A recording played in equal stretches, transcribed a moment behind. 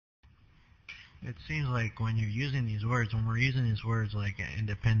It seems like when you're using these words, when we're using these words like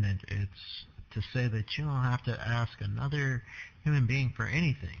independent, it's to say that you don't have to ask another human being for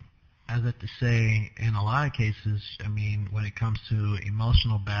anything. As if to say, in a lot of cases, I mean, when it comes to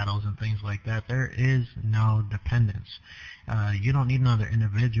emotional battles and things like that, there is no dependence. You don't need another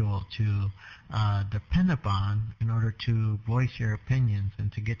individual to depend upon in order to voice your opinions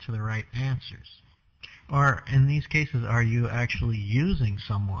and to get to the right answers. Or in these cases, are you actually using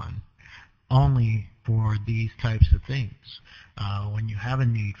someone only for these types of things? When you have a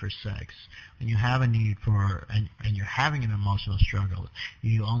need for sex, when you have a need for, and you're having an emotional struggle,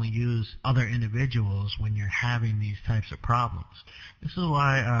 you only use other individuals when you're having these types of problems. This is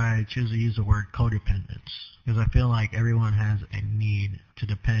why I choose to use the word codependence, because I feel like everyone has a need to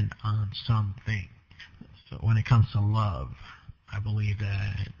depend on something. So when it comes to love, I believe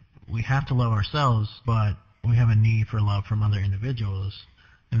that we have to love ourselves, but we have a need for love from other individuals,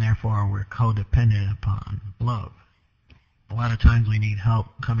 and therefore we're codependent upon love. A lot of times we need help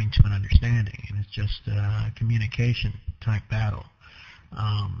coming to an understanding, and it's just a communication type battle.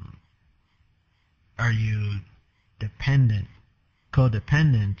 Are you dependent,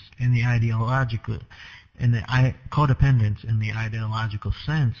 codependent in the ideological, codependence in the ideological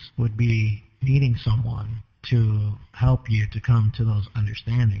sense would be needing someone to help you to come to those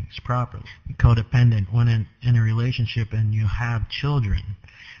understandings properly. Codependent, when in a relationship and you have children,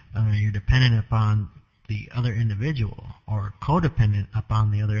 you're dependent upon the other individual, or codependent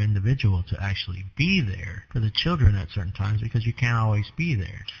upon the other individual to actually be there for the children at certain times, because you can't always be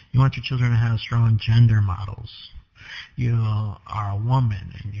there. You want your children to have strong gender models. You are a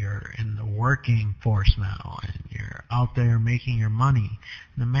woman and you're in the working force now and you're out there making your money.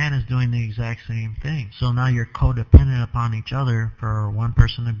 The man is doing the exact same thing. So now you're codependent upon each other for one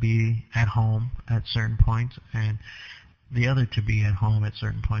person to be at home at certain points and the other to be at home at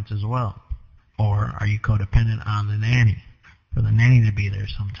certain points as well. Or are you codependent on the nanny, for the nanny to be there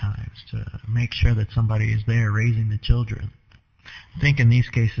sometimes, to make sure that somebody is there raising the children? I think in these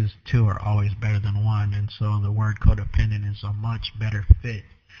cases, two are always better than one, and so the word codependent is a much better fit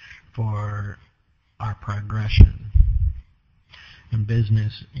for our progression. In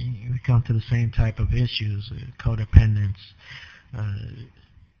business, we come to the same type of issues, codependence,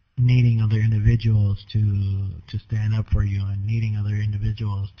 needing other individuals to stand up for you, and needing other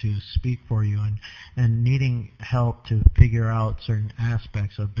individuals to speak for you, and needing help to figure out certain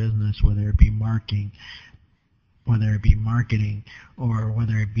aspects of business, whether it be marketing, or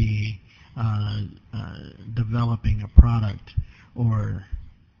whether it be developing a product, or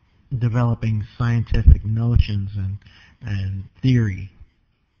developing scientific notions and theory.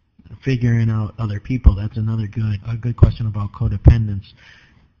 Figuring out other people, that's a good question about codependence.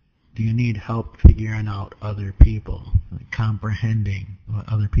 Do you need help figuring out other people, like comprehending what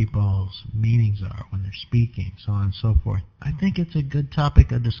other people's meanings are when they're speaking, so on and so forth? I think it's a good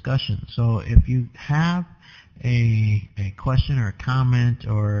topic of discussion. So if you have a question or a comment,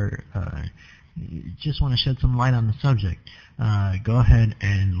 or you just want to shed some light on the subject, go ahead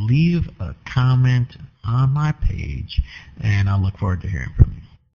and leave a comment on my page, and I'll look forward to hearing from you.